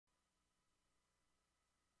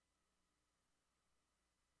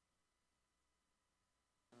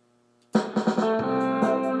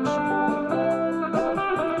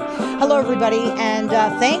Hello, everybody, and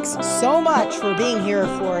thanks so much for being here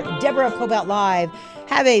for Deborah Kobylt Live.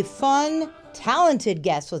 Have a fun, talented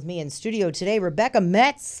guest with me in studio today, Rebecca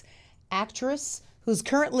Metz, actress who's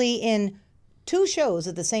currently in 2 shows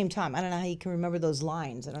at the same time. I don't know how you can remember those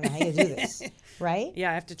lines. I don't know how you do this, right?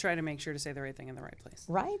 Yeah, I have to try to make sure to say the right thing in the right place.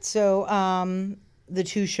 Right. So the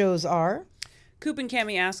 2 shows are? Coop and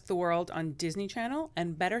Cami Ask the World on Disney Channel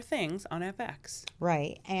and Better Things on FX.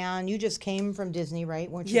 Right. And you just came from Disney, right?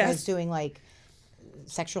 Weren't you Yes. guys doing like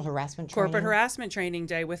sexual harassment training? Corporate harassment training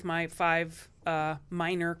day with my 5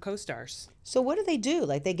 minor co-stars. So what do they do?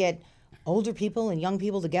 Like they get older people and young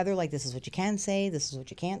people together, like this is what you can say, this is what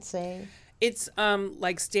you can't say? It's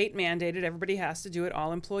like state mandated. Everybody has to do it,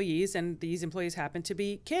 all employees, and these employees happen to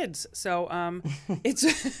be kids. So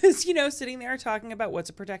it's, you know, sitting there talking about what's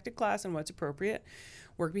a protected class and what's appropriate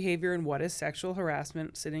work behavior and what is sexual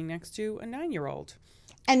harassment sitting next to a 9-year-old.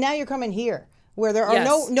 And now you're coming here where there are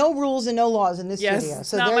Yes. no rules and no laws in this Yes, studio. it's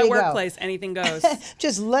So not there my you workplace. Anything goes. go.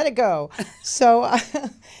 Just let it go. So,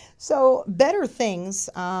 so Better Things,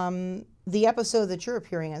 the episode that you're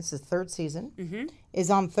appearing in, it's the 3rd season, is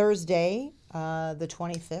on Thursday, the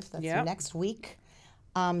 25th. That's Yep. next week.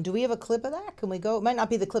 Do we have a clip of that? Can we go? It might not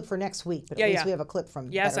be the clip for next week, but at least we have a clip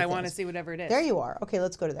from Yes, Better I want to Things. see whatever it is. There you are. Okay,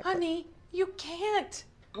 let's go to that clip. Honey, you can't.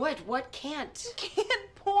 What can't? You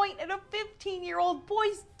can't point at a 15-year-old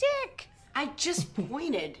boy's dick. I just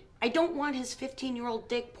pointed. I don't want his 15-year-old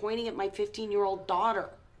dick pointing at my 15-year-old daughter.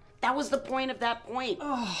 That was the point of that point.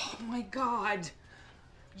 Oh my God.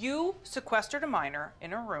 You sequestered a minor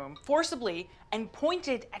in a room forcibly and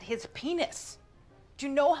pointed at his penis. Do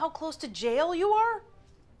you know how close to jail you are?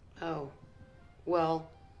 Oh, well,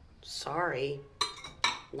 sorry.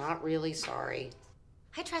 Not really sorry.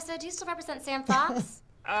 Hi, Tressa. Do you still represent Sam Fox?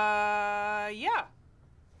 Yeah.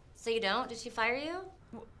 So you don't? Did she fire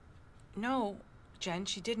you? No, Jen,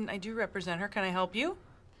 she didn't. I do represent her. Can I help you?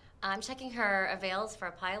 I'm checking her avails for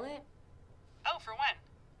a pilot. Oh, for when?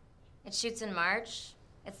 It shoots in March.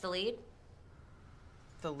 It's the lead.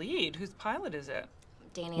 The lead? Whose pilot is it?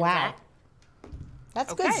 Danny Wow. and Zach.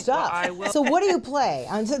 That's Okay, good stuff. well, I will- So what do you play?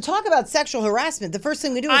 So talk about sexual harassment. The first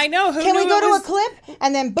thing we do is, I know, who can we knew go it to was- a clip?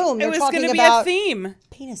 And then boom, It they're was talking going to be about a theme.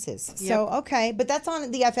 penises. So, okay, but that's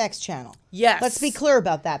on the FX channel. Yes. Let's be clear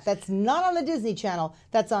about that. That's not on the Disney Channel.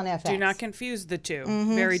 That's on FX. Do not confuse the two.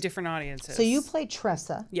 Very different audiences. So you play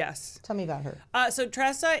Tressa. Yes. Tell me about her. So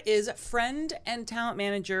Tressa is friend and talent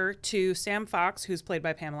manager to Sam Fox, who's played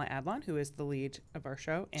by Pamela Adlon, who is the lead of our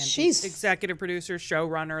show. And She's- executive producer,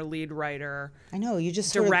 showrunner, lead writer, I know, you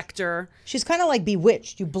just sort of- director. she's kind of like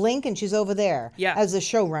Bewitched. You blink and she's over there Yeah. as a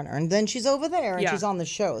showrunner. And then she's over there and Yeah. she's on the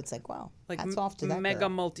show. It's like, wow, Like hats off to that mega girl.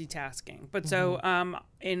 multitasking. But so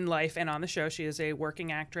in life and on the show, she is a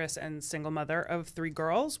working actress and single mother of 3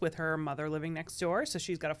 girls with her mother living next door. So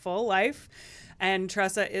she's got a full life. And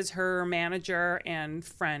Tressa is her manager and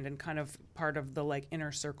friend and kind of part of the like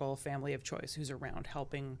inner circle family of choice who's around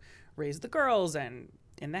helping raise the girls and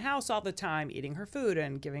in the house all the time, eating her food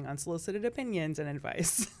and giving unsolicited opinions and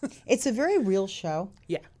advice. It's a very real show.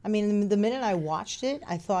 Yeah. I mean, the minute I watched it,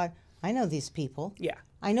 I thought, I know these people. Yeah.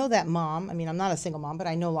 I know that mom. I mean, I'm not a single mom, but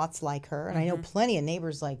I know lots like her. And I know Mm-hmm. plenty of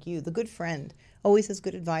neighbors like you. The good friend. Always has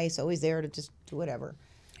good advice. Always there to just do whatever.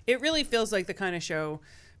 It really feels like the kind of show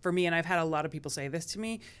for me, and I've had a lot of people say this to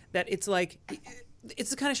me, that it's like,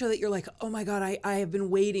 it's the kind of show that you're like, oh my God, I have been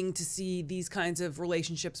waiting to see these kinds of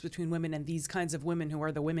relationships between women and these kinds of women who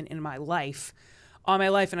are the women in my life, all my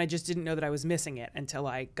life. And I just didn't know that I was missing it until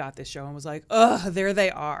I got this show and was like, ugh, there they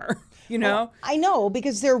are, you know? Well, I know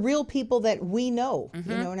because they're real people that we know.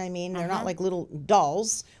 Mm-hmm. You know what I mean? They're not like little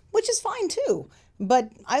dolls, which is fine too.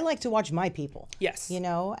 But I like to watch my people. Yes. You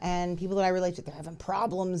know, and people that I relate to, they're having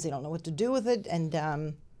problems. They don't know what to do with it. And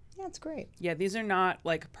yeah, it's great. Yeah, these are not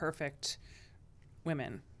like perfect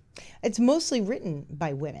women. It's mostly written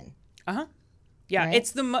by women. Yeah, Right?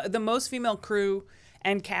 it's the most female crew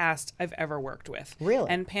and cast I've ever worked with. Really?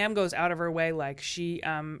 And Pam goes out of her way, like she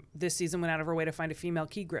this season went out of her way to find a female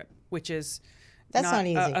key grip, which is That's not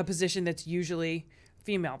easy. a position that's usually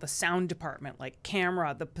female. The sound department, like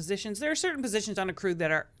camera, the positions. There are certain positions on a crew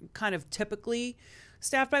that are kind of typically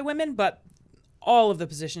staffed by women, but all of the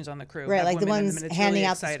positions on the crew, Right, have like the women in ones them, and it's handing really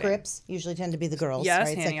out exciting. the scripts usually tend to be the girls. Yes, right?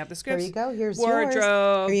 It's handing like, out the scripts. Here you go. Here's Wardrobe.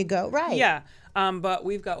 yours. Here you go. Right. Yeah, but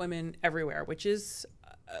we've got women everywhere, which is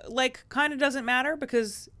like kind of doesn't matter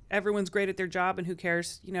because everyone's great at their job, and who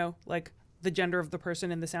cares? You know, like the gender of the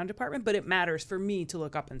person in the sound department, but it matters for me to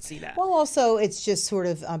look up and see that. Well, also, it's just sort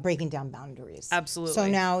of breaking down boundaries. Absolutely. So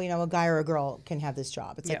now, a guy or a girl can have this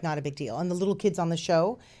job. It's like not a big deal. And the little kids on the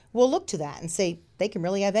show will look to that and say they can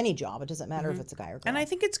really have any job. It doesn't matter if it's a guy or girl. And I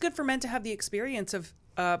think it's good for men to have the experience of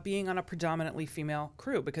being on a predominantly female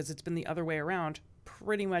crew, because it's been the other way around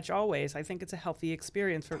pretty much always. I think it's a healthy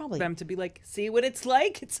experience for them to be like, see what it's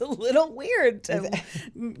like. It's a little weird to,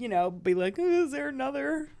 be like, oh, is there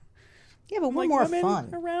another? Yeah, but we're more fun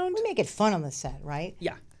around. We make it fun on the set, right?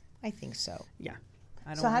 Yeah, I think so. Yeah.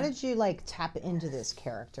 So how did you tap into this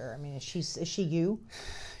character? I mean, is she you?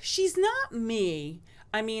 She's not me.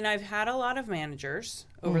 I mean, I've had a lot of managers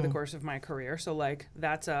over the course of my career, so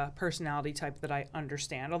that's a personality type that I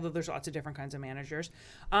understand, although there's lots of different kinds of managers.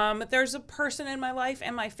 There's a person in my life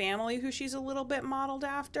and my family who she's a little bit modeled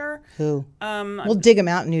after. Who? We'll dig them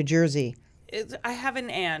out in New Jersey. I have an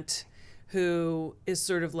aunt who is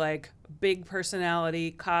sort of big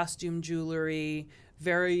personality, costume jewelry,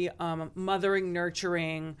 very mothering,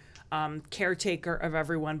 nurturing, caretaker of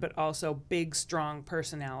everyone, but also big, strong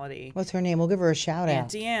personality. What's her name? We'll give her a shout out.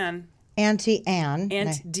 Auntie Anne. Auntie Anne.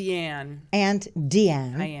 Aunt Deanne. Aunt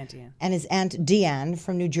Deanne. Hi, Aunt Deanne. And is Aunt Deanne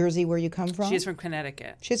from New Jersey, where you come from? She's from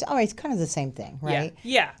Connecticut. It's kind of the same thing, right?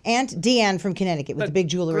 Yeah. Aunt Deanne from Connecticut with the big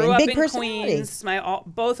jewelry Grew and up big in personality. Queens.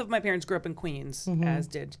 Both of my parents grew up in Queens, as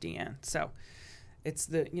did Deanne. So it's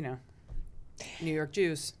the, New York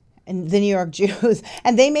Jews. And the New York Jews.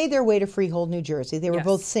 And they made their way to Freehold, New Jersey. They were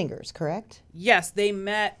both singers, correct? Yes, they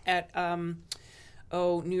met at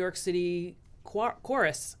New York City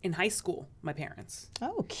chorus in high school, my parents.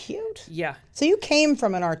 Oh, cute. Yeah. So you came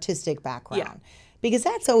from an artistic background. Yeah. Because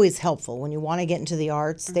that's always helpful when you want to get into the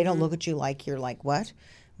arts. They don't look at you like you're like, what?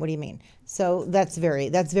 What do you mean? So that's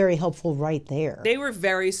very helpful right there. They were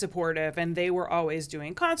very supportive, and they were always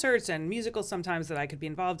doing concerts and musicals sometimes that I could be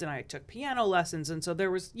involved in. I took piano lessons, and so there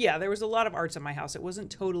was a lot of arts in my house. It wasn't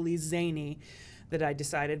totally zany that I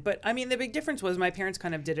decided, but I mean the big difference was my parents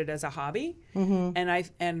kind of did it as a hobby,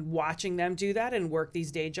 and watching them do that and work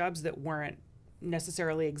these day jobs that weren't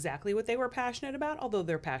necessarily exactly what they were passionate about, although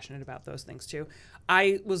they're passionate about those things too.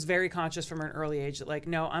 I was very conscious from an early age that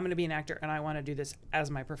no, I'm going to be an actor and I want to do this as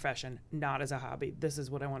my profession, not as a hobby. This is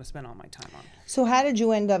what I want to spend all my time on. So how did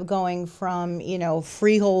you end up going from,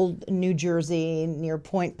 Freehold, New Jersey, near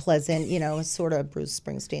Point Pleasant, sort of Bruce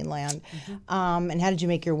Springsteen land, and how did you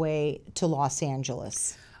make your way to Los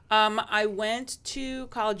Angeles? I went to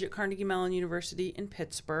college at Carnegie Mellon University in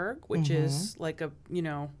Pittsburgh, which is like a,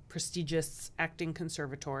 prestigious acting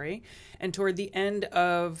conservatory. And toward the end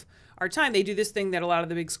of our time, they do this thing that a lot of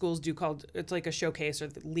the big schools do called, it's like a showcase or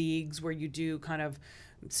the leagues where you do kind of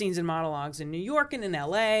scenes and monologues in New York and in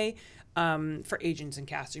LA for agents and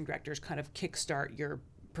casting directors, kind of kickstart your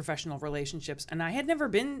professional relationships. And I had never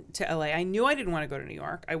been to LA. I knew I didn't want to go to New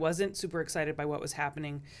York. I wasn't super excited by what was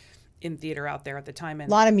happening in theater out there at the time. And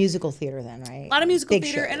a lot of musical theater then, right? A lot of musical Big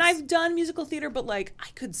theater. shows. And I've done musical theater, but I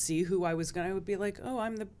could see who I would be like, oh,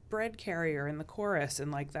 I'm the bread carrier in the chorus.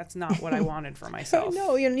 And that's not what I wanted for myself.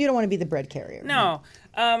 No, you don't want to be the bread carrier. No.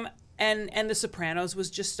 And The Sopranos was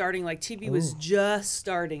just starting, TV was just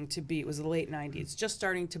starting to be, it was the late 90s, just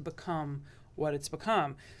starting to become what it's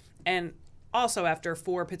become. And also, after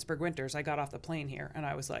 4 Pittsburgh winters, I got off the plane here, and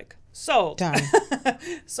I was like, sold. Done.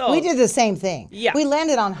 Sold. We did the same thing. Yeah. We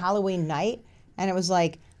landed on Halloween night, and it was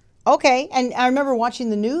like, okay. And I remember watching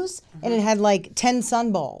the news, and it had 10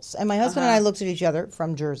 sunballs. And my husband and I looked at each other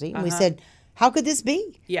from Jersey, and we said, how could this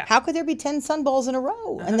be? Yeah. How could there be 10 sunballs in a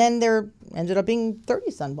row? And then there ended up being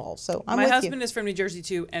 30 sunballs. So I'm My with husband you. is from New Jersey,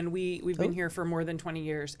 too, and we've been here for more than 20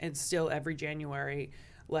 years, and still every January,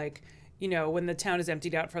 when the town is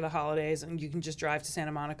emptied out for the holidays and you can just drive to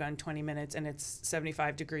Santa Monica in 20 minutes and it's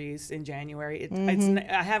 75 degrees in January.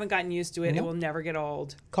 I haven't gotten used to it. It will never get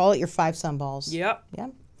old. Call it your 5 sunballs. Yep.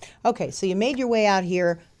 Yep. Okay, so you made your way out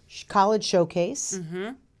here, college showcase.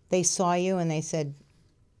 They saw you and they said,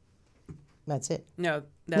 that's it. No,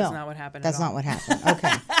 that's not what happened. That's at all. not what happened.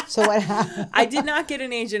 Okay. So what happened? I did not get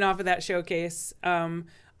an agent off of that showcase.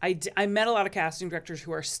 I met a lot of casting directors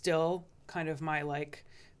who are still kind of my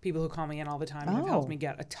people who call me in all the time and have helped me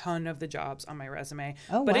get a ton of the jobs on my resume.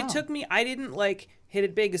 Oh, but wow. it took me, I didn't hit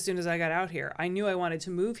it big as soon as I got out here. I knew I wanted to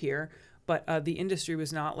move here, but the industry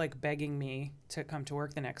was not begging me to come to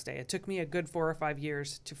work the next day. It took me a good 4 or 5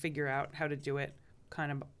 years to figure out how to do it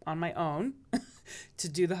kind of on my own, to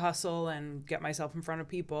do the hustle and get myself in front of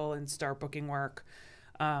people and start booking work.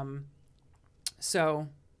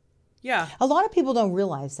 Yeah. A lot of people don't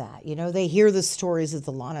realize that. They hear the stories of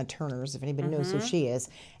the Lana Turners, if anybody knows who she is,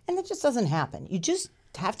 and it just doesn't happen. You just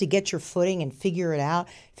have to get your footing and figure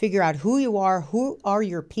out who you are, who are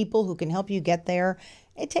your people who can help you get there.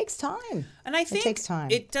 It takes time. And I think it takes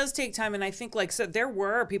time. It does take time. And I think like, so there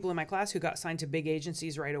were people in my class who got signed to big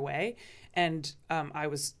agencies right away. And I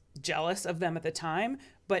was jealous of them at the time.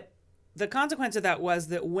 But the consequence of that was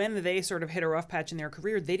that when they sort of hit a rough patch in their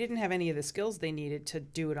career, they didn't have any of the skills they needed to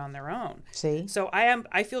do it on their own. See? So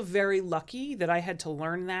I feel very lucky that I had to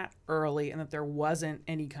learn that early and that there wasn't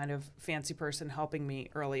any kind of fancy person helping me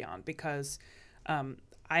early on, because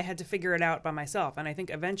I had to figure it out by myself. And I think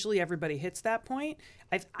eventually everybody hits that point.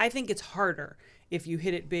 I think it's harder if you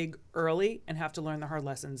hit it big early and have to learn the hard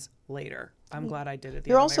lessons later. I'm glad I did it.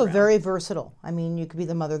 You're also very versatile. I mean, you could be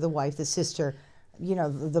the mother, the wife, the sister, you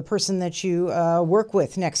know, the person that you work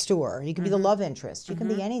with next door. You can be the love interest. You can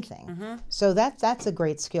be anything. So that's a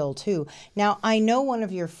great skill too. Now, I know one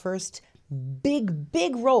of your first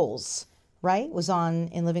big roles, right, was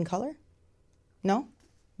in Living Color? No?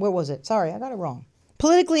 Where was it? Sorry, I got it wrong.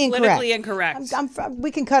 Politically Incorrect. Politically Incorrect. We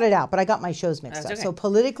can cut it out, but I got my shows mixed up. okay. So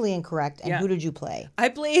Politically Incorrect, and who did you play? I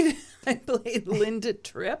played Linda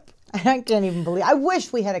Tripp. I can't even believe. I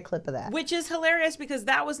wish we had a clip of that. Which is hilarious because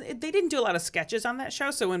they didn't do a lot of sketches on that show.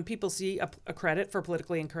 So when people see a credit for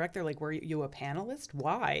Politically Incorrect, they're like, were you a panelist?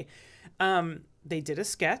 Why? They did a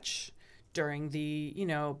sketch during the,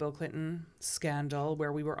 Bill Clinton scandal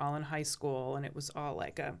where we were all in high school and it was all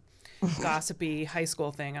like a gossipy high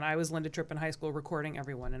school thing. And I was Linda Tripp in high school recording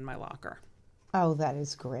everyone in my locker. Oh, that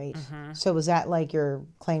is great. So was that like your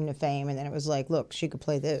claim to fame? And then it was like, look, she could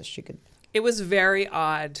play this. She could. It was very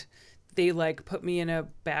odd. They put me in a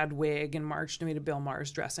bad wig and marched me to Bill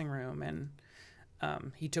Maher's dressing room. And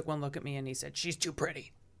he took one look at me and he said, "She's too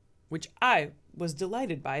pretty," which I was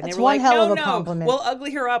delighted by. And That's they were one like, hell no, of a compliment. we'll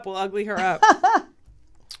ugly her up. We'll ugly her up.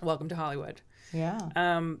 Welcome to Hollywood. Yeah.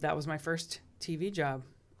 That was my first TV job.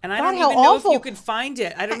 And I God, don't how even know awful. if you could find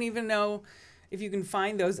it. I don't even know if you can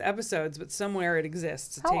find those episodes, but somewhere it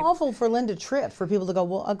exists. How awful for Linda Tripp for people to go,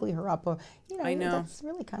 "Well, ugly her up." Or, I know. That's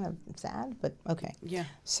really kind of sad, but okay. Yeah.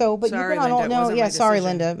 So, but Sorry, you've been on Linda, it all. No, wasn't yeah, my sorry,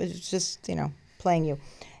 decision. Linda. It's just playing you.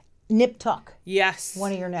 Nip Tuck. Yes.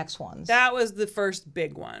 One of your next ones. That was the first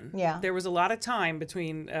big one. Yeah. There was a lot of time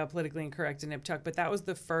between Politically Incorrect and Nip Tuck, but that was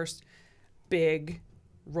the first big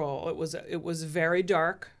role. It was very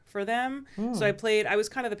dark for them. So I was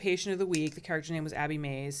kind of the patient of the week. The character name was Abby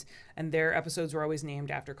Mays, and their episodes were always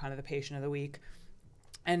named after kind of the patient of the week.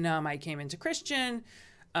 And I came into Christian,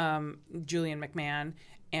 Julian McMahon,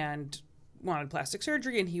 and wanted plastic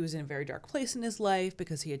surgery, and he was in a very dark place in his life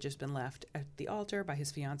because he had just been left at the altar by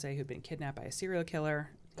his fiance who'd been kidnapped by a serial killer.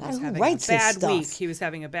 He was having a bad week. He was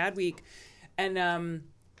having a bad week. And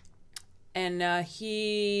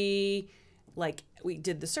he, we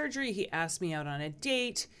did the surgery. He asked me out on a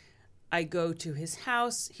date. I go to his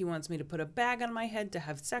house. He wants me to put a bag on my head to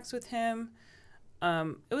have sex with him.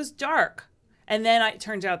 It was dark. And then it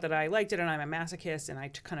turns out that I liked it and I'm a masochist, and I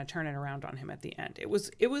kind of turn it around on him at the end. It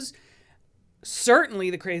was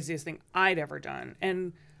certainly the craziest thing I'd ever done.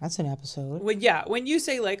 And that's an episode. When you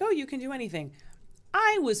say oh, you can do anything,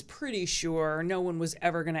 I was pretty sure no one was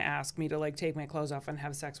ever going to ask me to take my clothes off and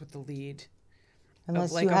have sex with the lead.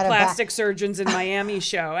 Unless of you a had plastic surgeons in Miami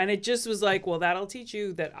show. And it just was well, that'll teach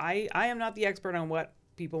you that I am not the expert on what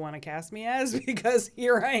people want to cast me as, because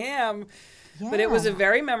here I am. Yeah. But it was a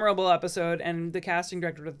very memorable episode, and the casting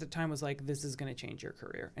director at the time was like, "This is going to change your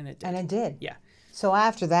career." And it did. And it did. Yeah. So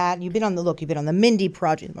after that, you've been on the Mindy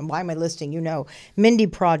Project. Why am I listing? Mindy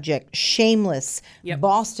Project, Shameless,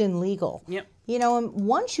 Boston Legal. Yep. And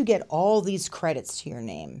once you get all these credits to your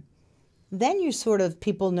name, then you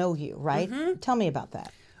people know you, right? Mm-hmm. Tell me about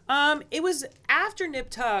that. It was after Nip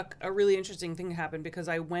Tuck, a really interesting thing happened, because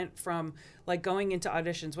I went from going into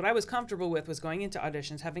auditions. What I was comfortable with was going into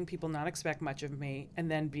auditions, having people not expect much of me,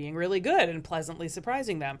 and then being really good and pleasantly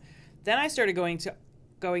surprising them. Then I started going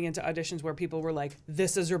into auditions where people were like,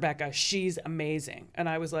 "This is Rebecca, she's amazing." And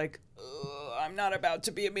I was like, I'm not about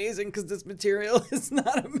to be amazing because this material is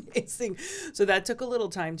not amazing. So that took a little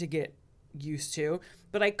time to get used to,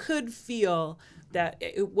 but I could feel that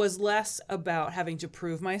it was less about having to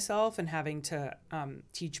prove myself and having to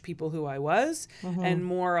teach people who I was, and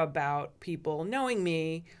more about people knowing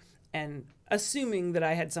me and assuming that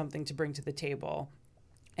I had something to bring to the table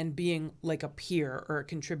and being like a peer or a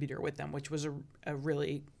contributor with them, which was a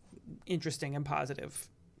really interesting and positive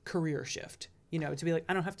career shift, to be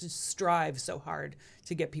I don't have to strive so hard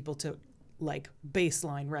to get people to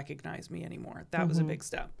baseline recognize me anymore. That was a big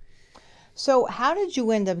step. So how did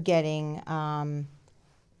you end up getting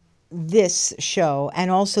this show and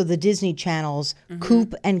also the Disney Channel's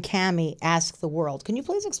Coop and Cami Ask the World. Can you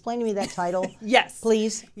please explain to me that title? Yes.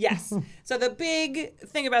 Please? Yes. So the big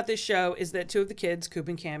thing about this show is that two of the kids, Coop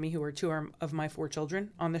and Cami, who are two of my 4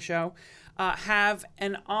 children on the show, have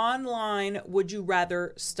an online Would You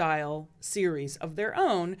Rather style series of their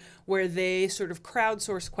own where they sort of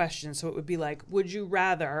crowdsource questions. So it would be like, would you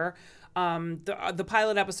rather... the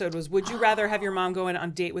pilot episode was, would you rather have your mom go on a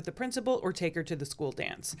date with the principal or take her to the school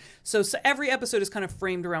dance? So every episode is kind of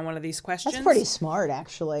framed around one of these questions. That's pretty smart,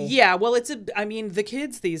 actually. Yeah, well, I mean, the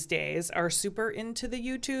kids these days are super into the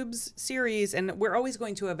YouTube's series, and we're always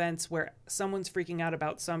going to events where someone's freaking out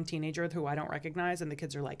about some teenager who I don't recognize, and the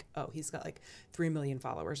kids are like, oh, he's got like 3 million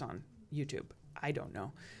followers on YouTube. I don't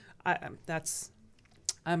know.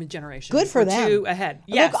 I'm a generation. Good for them. 2 ahead.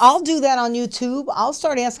 Yes. Look, I'll do that on YouTube. I'll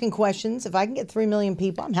start asking questions. If I can get 3 million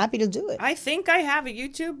people, I'm happy to do it. I think I have a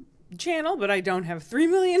YouTube channel, but I don't have 3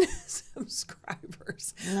 million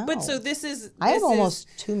subscribers. No. But so this is... I have almost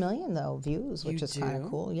 2 million, though, views, which is kind do?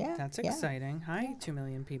 of cool. Yeah. That's yeah. exciting. Hi, 2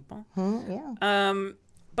 million people. Yeah.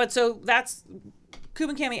 But so that's...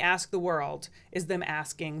 Coop and Cami Ask the World is them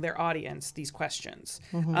asking their audience these questions.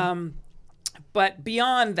 But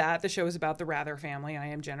beyond that, the show is about the Rather family. I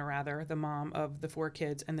am Jenna Rather, the mom of the 4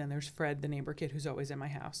 kids. And then there's Fred, the neighbor kid, who's always in my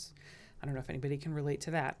house. I don't know if anybody can relate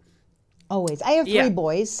to that. Always. I have 3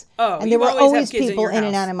 boys. Oh, and there were always have always kids in people your in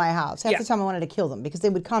and house. out of my house. Half the time I wanted to kill them because they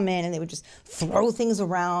would come in and they would just throw things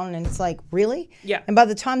around. And it's like, really? Yeah. And by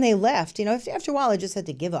the time they left, after a while, I just had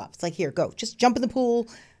to give up. It's like, here, go. Just jump in the pool.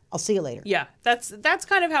 I'll see you later. Yeah, that's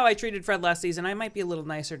kind of how I treated Fred last season. I might be a little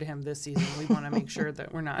nicer to him this season. We want to make sure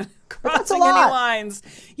that we're not crossing any lines.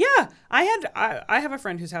 Yeah, I have a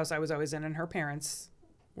friend whose house I was always in, and her parents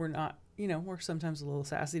were not, were sometimes a little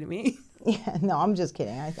sassy to me. Yeah, no, I'm just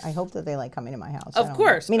kidding. I hope that they like coming to my house. Of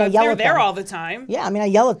course. I yell they're at there them. all the time. Yeah, I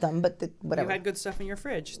yell at them, but whatever. You had good stuff in your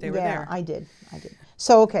fridge. They were there. Yeah, I did.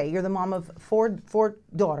 So, okay, you're the mom of four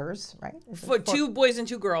daughters, right? For 2 boys and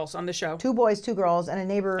 2 girls on the show. 2 boys, 2 girls, and a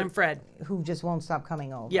neighbor. And Fred. Who just won't stop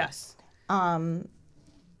coming over. Yes. How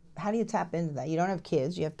do you tap into that? You don't have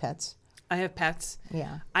kids, you have pets. I have pets.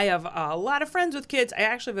 Yeah. I have a lot of friends with kids. I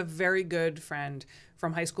actually have a very good friend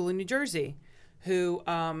from high school in New Jersey who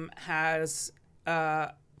has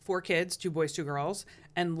 4 kids, 2 boys, 2 girls,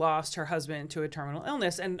 and lost her husband to a terminal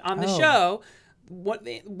illness. And on the show, one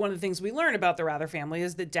of the things we learn about the Rather family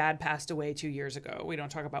is that Dad passed away 2 years ago. We don't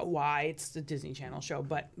talk about why. It's the Disney Channel show,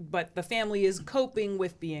 but the family is coping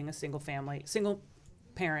with being a single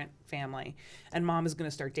parent family, and Mom is going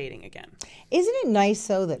to start dating again. Isn't it nice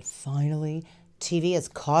though that finally TV has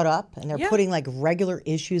caught up and they're putting like regular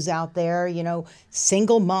issues out there,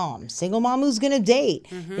 single mom who's going to date,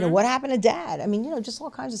 what happened to Dad? Just all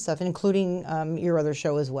kinds of stuff, including your other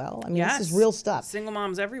show as well. Yes. This is real stuff. Single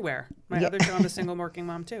moms everywhere. My other show, I'm a single working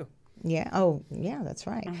mom too. Yeah. Oh, yeah, that's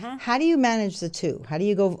right. How do you manage the 2? How do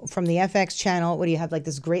you go from the FX channel? What do you have, like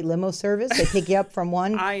this great limo service? They pick you up from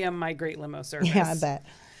one? I am my great limo service. Yeah, I bet.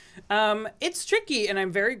 It's tricky, and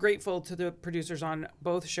I'm very grateful to the producers on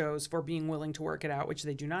both shows for being willing to work it out, which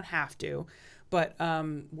they do not have to, but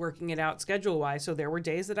working it out schedule-wise. So there were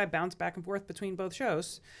days that I bounced back and forth between both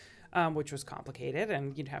shows, which was complicated,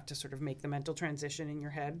 and you'd have to sort of make the mental transition in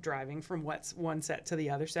your head, driving from one set to the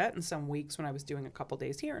other set. And some weeks when I was doing a couple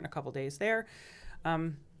days here and a couple days there,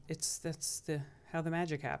 that's how the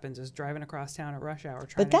magic happens, is driving across town at rush hour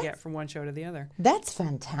trying to get from one show to the other. That's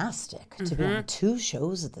fantastic to be on 2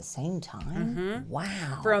 shows at the same time.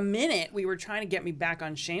 Wow. For a minute, we were trying to get me back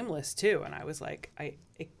on Shameless too, and I was like,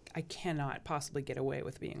 I cannot possibly get away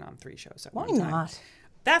with being on 3 shows at one time. Why not?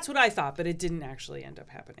 That's what I thought, but it didn't actually end up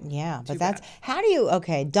happening. Yeah, but that's, how do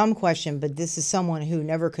you, dumb question, but this is someone who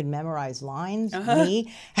never could memorize lines,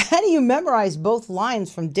 me. How do you memorize both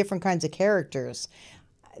lines from different kinds of characters?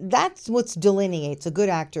 That's what delineates a good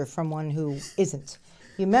actor from one who isn't.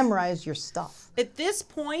 You memorize your stuff. At this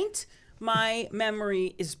point, my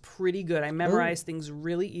memory is pretty good. I memorize things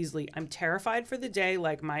really easily. I'm terrified for the day,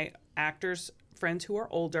 like my actors friends who are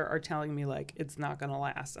older are telling me like it's not going to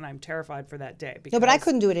last, and I'm terrified for that day. No, but I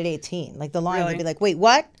couldn't do it at 18. Like the lines would be like, wait,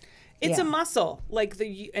 what? It's a muscle,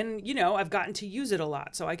 I've gotten to use it a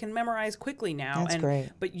lot, so I can memorize quickly now. That's great.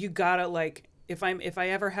 But you gotta if I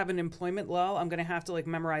ever have an employment lull, I'm gonna have to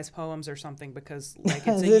memorize poems or something, because it's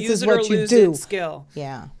a use it or lose it skill.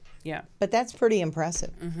 Yeah. Yeah. But that's pretty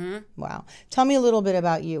impressive. Wow. Tell me a little bit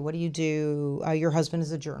about you. What do you do? Your husband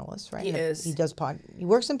is a journalist, right? He is. He does he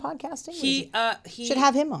works in podcasting? He should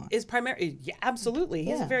have him on. Is primarily, absolutely.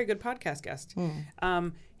 He's a very good podcast guest.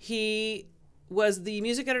 He was the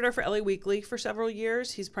music editor for LA Weekly for several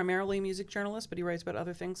years. He's primarily a music journalist, but he writes about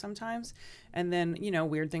other things sometimes. And then,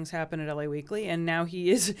 weird things happen at LA Weekly. And now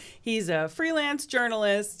he's a freelance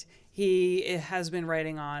journalist. He has been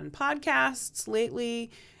writing on podcasts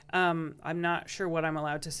lately. I'm not sure what I'm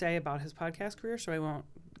allowed to say about his podcast career, so I won't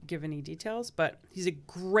give any details, but he's a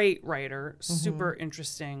great writer, super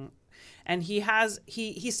interesting. And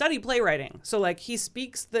he studied playwriting. So like he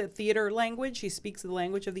speaks the theater language, he speaks the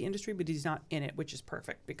language of the industry, but he's not in it, which is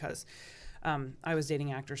perfect because I was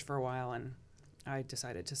dating actors for a while and I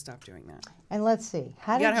decided to stop doing that. And let's see.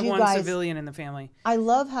 How You did gotta have you one guys civilian in the family. I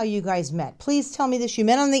love how you guys met. Please tell me this. You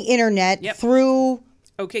met on the internet Yep. through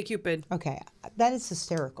Okay, Cupid. Okay, that is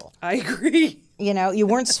hysterical. I agree. You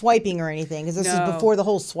weren't swiping or anything because this No. is before the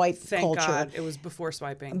whole swipe Thank culture. God it was before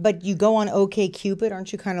swiping. But you go on OK Cupid,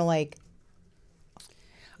 aren't you kind of like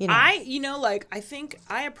I think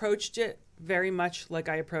I approached it very much like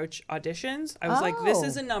I approach auditions. I was like, this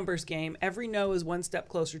is a numbers game. Every no is one step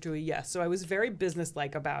closer to a yes. So I was very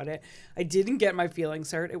businesslike about it. I didn't get my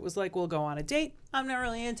feelings hurt. It was like, we'll go on a date. I'm not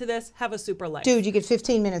really into this. Have a super life. Dude, you get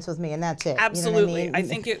 15 minutes with me and that's it. Absolutely. You know what I mean? I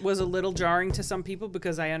think it was a little jarring to some people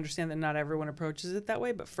because I understand that not everyone approaches it that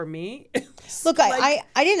way. But for me, Look, I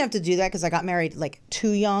didn't have to do that because I got married like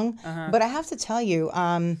too young. But I have to tell you,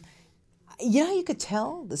 you could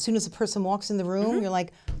tell as soon as a person walks in the room, you're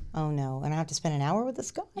like, oh no, and I have to spend an hour with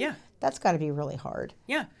this guy? Yeah. That's got to be really hard.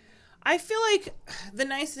 Yeah. I feel like the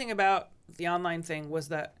nice thing about the online thing was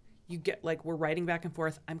that you get like, we're writing back and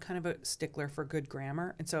forth. I'm kind of a stickler for good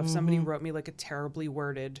grammar. And so if somebody wrote me like a terribly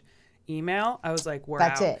worded email, I was like, we're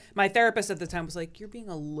out. That's it. My therapist at the time was like, you're being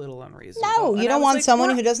a little unreasonable. No, And you I don't was want like, someone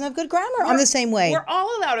who doesn't have good grammar. I'm the same way. We're all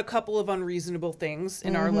allowed a couple of unreasonable things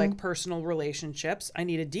in our like personal relationships. I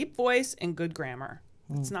need a deep voice and good grammar.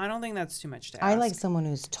 I don't think that's too much to ask. I like someone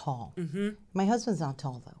who's tall. My husband's not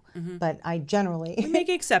tall though, but I generally We make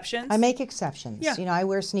exceptions. I make exceptions. Yeah. I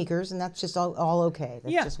wear sneakers and that's just all okay.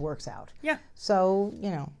 That just works out. Yeah. So,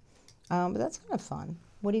 but that's kind of fun.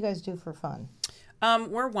 What do you guys do for fun?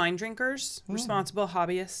 We're wine drinkers, responsible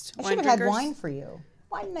hobbyist I wine should have drinkers. had wine for you.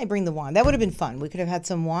 Why didn't I bring the wine? That would have been fun. We could have had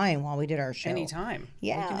some wine while we did our show. Anytime.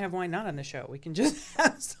 Yeah. We can have wine not on the show. We can just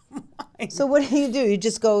have some wine. So what do? You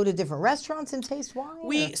just go to different restaurants and taste wine?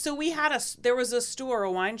 There was a store,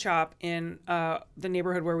 a wine shop in the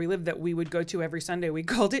neighborhood where we lived that we would go to every Sunday. We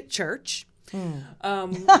called it church. Which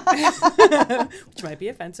might be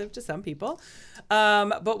offensive to some people.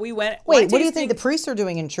 But we went. Wait, what do you think the priests are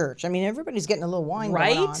doing in church? I mean, everybody's getting a little wine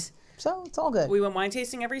going on. Right? So it's all good. We went wine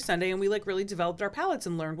tasting every Sunday, and we like really developed our palates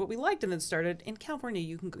and learned what we liked. And then started in California.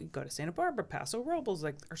 You can go to Santa Barbara, Paso Robles.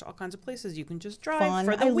 Like there's all kinds of places you can just drive Fun.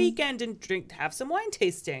 for the weekend and have some wine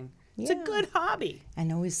tasting. It's a Yeah. good hobby.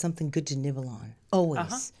 And always something good to nibble on.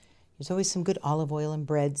 Always. There's always some good olive oil and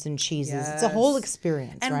breads and cheeses. It's a whole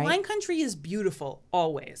experience, And right? wine country is beautiful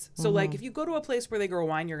always. So like if you go to a place where they grow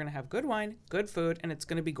wine, you're gonna have good wine, good food, and it's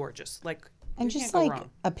gonna be gorgeous. Like and you just can't go like wrong.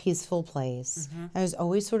 a peaceful place. And there's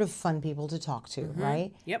always sort of fun people to talk to,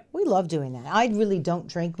 right? Yep. We love doing that. I really don't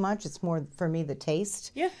drink much. It's more for me the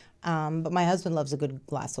taste. Yeah. But my husband loves a good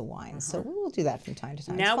glass of wine, so we'll do that from time to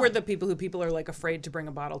time. Now It's we're fun. the people are like afraid to bring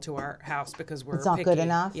a bottle to our house because we're It's not picky. good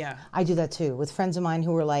enough. Yeah. I do that too with friends of mine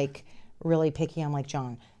who are like really picky. I'm like,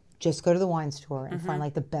 John, just go to the wine store and find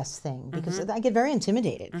like the best thing because I get very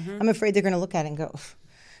intimidated. I'm afraid they're going to look at it and go,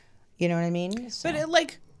 you know what I mean? So,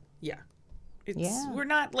 But Yeah. we're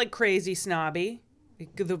not like crazy snobby.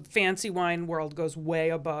 The fancy wine world goes way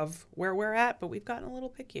above where we're at, but we've gotten a little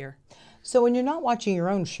pickier. so when you're not watching your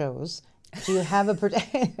own shows, do you have a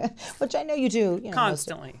which I know you do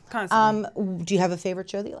Constantly. do you have a favorite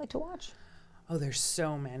show that you like to watch? Oh, there's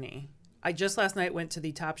so many. I just last night went to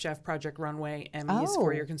the Top Chef Project Runway Emmys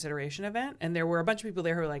for Your Consideration event, and there were a bunch of people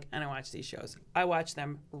there who were like, I don't watch these shows. I watch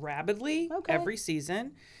them rabidly every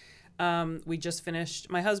season. We just finished.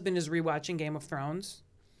 My husband is rewatching Game of Thrones.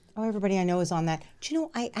 Oh, everybody I know is on that. Do you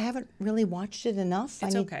know, I haven't really watched it enough.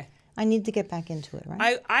 It's okay. I need to get back into it,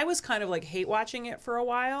 right? I was kind of like hate watching it for a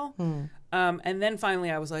while. And then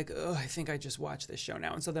finally I was like, oh, I think I just watch this show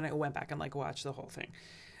now. And so then I went back and like watched the whole thing.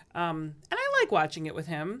 And I like watching it with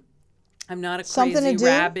him. I'm not a crazy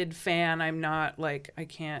rabid fan. I'm not like, I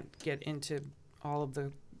can't get into all of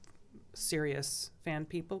the serious fan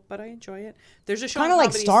people, but I enjoy it. There's a show kind of on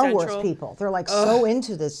like Comedy Star Central. Wars people. They're like so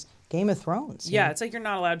into this Game of Thrones. Yeah, it's like you're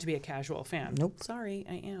not allowed to be a casual fan. Nope. Sorry,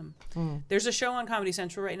 I am. There's a show on Comedy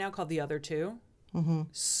Central right now called The Other Two.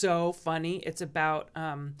 So funny. It's about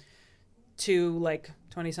two like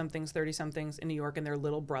 20-somethings, 30-somethings in New York, and their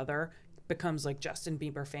little brother becomes like Justin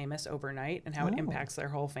Bieber famous overnight, and how it impacts their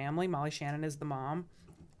whole family. Molly Shannon is the mom.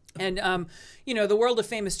 And the world of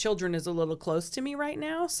famous children is a little close to me right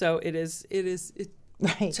now, so it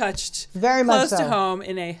Right. touched Very much close to so. home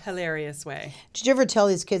in a hilarious way. Did you ever tell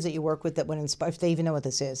these kids that you work with that what inspired, if they even know what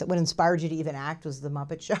this is, that what inspired you to even act was the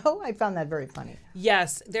Muppet Show? I found that very funny.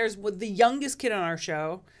 Yes, there's the youngest kid on our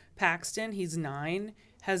show, Paxton. He's 9.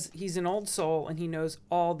 He's an old soul, and he knows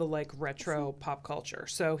all the retro pop culture.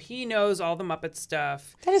 So he knows all the Muppet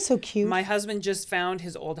stuff. That is so cute. My husband just found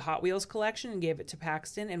his old Hot Wheels collection and gave it to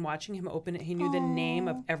Paxton. And watching him open it, he knew the name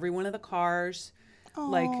of every one of the cars.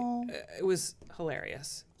 It was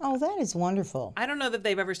hilarious. Oh, that is wonderful. I don't know that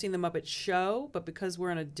they've ever seen the Muppet Show, but because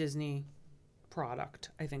we're in a Disney product,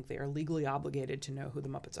 I think they are legally obligated to know who the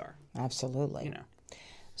Muppets are. Absolutely.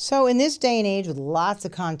 So in this day and age with lots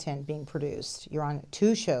of content being produced, you're on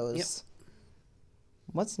 2 shows.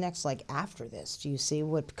 Yep. What's next after this? Do you see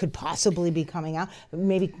what could possibly be coming out?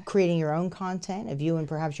 Maybe creating your own content? Have you and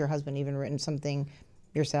perhaps your husband even written something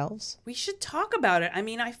yourselves? We should talk about it. I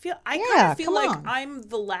mean, I kind of feel come like on. I'm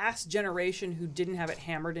the last generation who didn't have it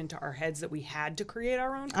hammered into our heads that we had to create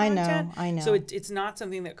our own content. I know. So it's not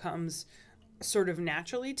something that comes sort of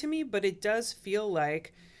naturally to me, but it does feel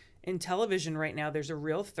like in television right now, there's a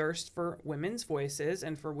real thirst for women's voices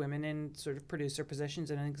and for women in sort of producer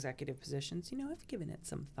positions and in executive positions. I've given it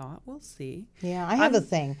some thought. We'll see. Yeah, I have a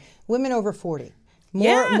thing. Women over 40.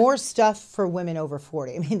 Yeah. More stuff for women over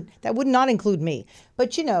 40. I mean, that would not include me.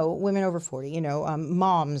 But, women over 40,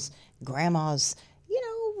 moms, grandmas,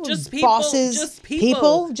 Just people, bosses, just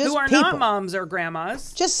people just who are people. not moms or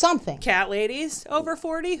grandmas. Just something. Cat ladies over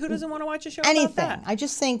 40. Who doesn't want to watch a show about Anything. that? I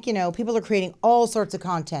just think, people are creating all sorts of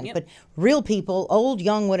content, but real people, old,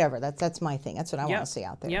 young, whatever. That's my thing. That's what I want to see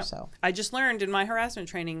out there. Yep. So. I just learned in my harassment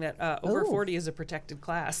training that over 40 is a protected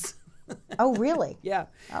class. Oh, really? Yeah.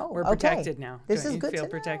 Oh, We're okay. protected now. This Don't is you good feel to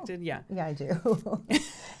know. protected? Yeah. Yeah, I do.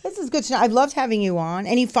 This is good to know. I've loved having you on.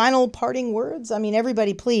 Any final parting words? I mean,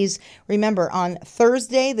 everybody, please remember on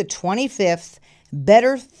Thursday, the 25th,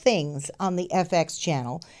 Better Things on the FX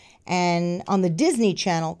channel. And on the Disney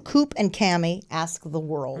channel, Coop and Cami Ask the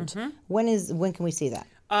World. Mm-hmm. When can we see that?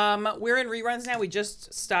 We're in reruns now. We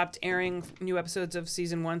just stopped airing new episodes of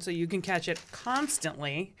season 1, so you can catch it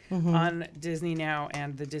constantly on Disney Now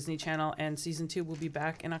and the Disney Channel. And season 2 will be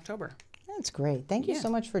back in October. That's great. Thank you so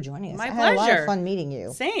much for joining us. My I had a lot pleasure. of fun meeting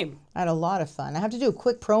you. Same. I had a lot of fun. I have to do a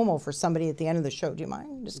quick promo for somebody at the end of the show. Do you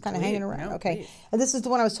mind? Just kind of hanging around. No, Okay. please. And this is the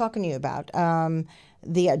one I was talking to you about.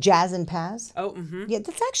 The Jazz and Paz. Oh, mm-hmm. Yeah,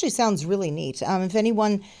 this actually sounds really neat. If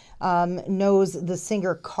anyone knows the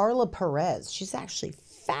singer Carla Perez, she's actually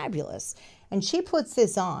fabulous. And she puts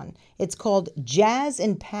this on. It's called Jazz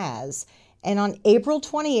and Paz. And on April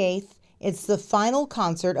 28th, it's the final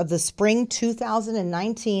concert of the Spring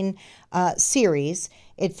 2019 series.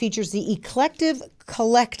 It features the Eclective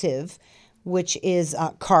Collective, which is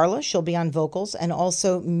Carla. She'll be on vocals, and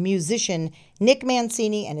also musician Nick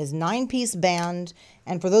Mancini and his 9-piece band.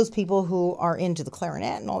 And for those people who are into the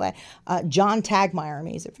clarinet and all that, John Tagmeyer. I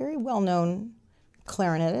mean, he's a very well-known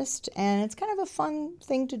clarinetist, and it's kind of a fun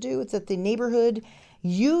thing to do. It's at the neighborhood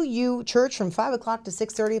UU Church from 5 o'clock to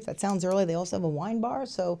 6:30. If that sounds early, they also have a wine bar,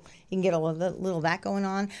 so you can get a little of that going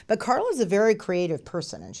on. But Carla's a very creative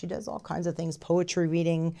person, and she does all kinds of things, poetry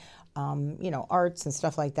reading, arts and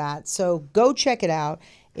stuff like that. So go check it out.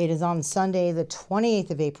 It is on Sunday, the 28th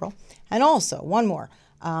of April. And also, one more,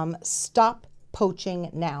 Stop Poaching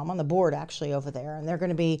Now. I'm on the board actually over there, and they're going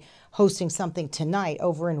to be hosting something tonight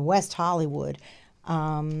over in West Hollywood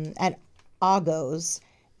at Agos.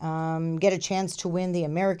 Get a chance to win the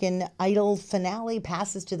American Idol finale,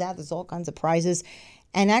 passes to that. There's all kinds of prizes.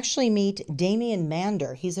 And actually meet Damian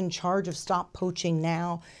Mander. He's in charge of Stop Poaching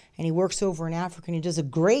Now, and he works over in Africa, and he does a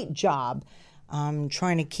great job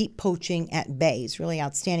trying to keep poaching at bay. He's really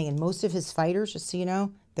outstanding. And most of his fighters, just so you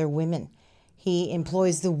know, they're women. He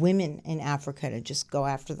employs the women in Africa to just go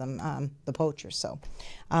after them, the poachers. So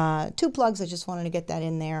 2 plugs. I just wanted to get that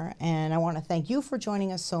in there. And I want to thank you for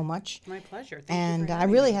joining us so much. My pleasure. Thank And you for I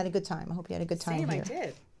having really me. had a good time. I hope you had a good time Same, here. I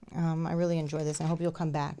did. I really enjoyed this. I hope you'll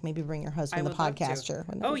come back. Maybe bring your husband, I the would love to. podcaster.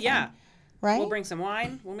 Wouldn't that Oh, be yeah. fun? Right? We'll bring some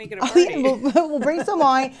wine. We'll make it a Oh, party. yeah, we'll bring some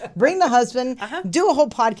wine, bring the husband, do a whole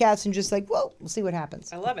podcast, and just we'll see what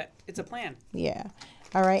happens. I love it. It's a plan. Yeah.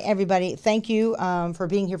 All right, everybody. Thank you for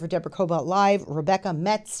being here for Deborah Kobylt Live. Rebecca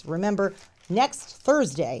Metz. Remember, next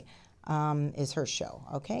Thursday is her show,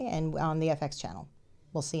 okay? And on the FX channel.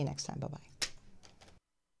 We'll see you next time. Bye-bye.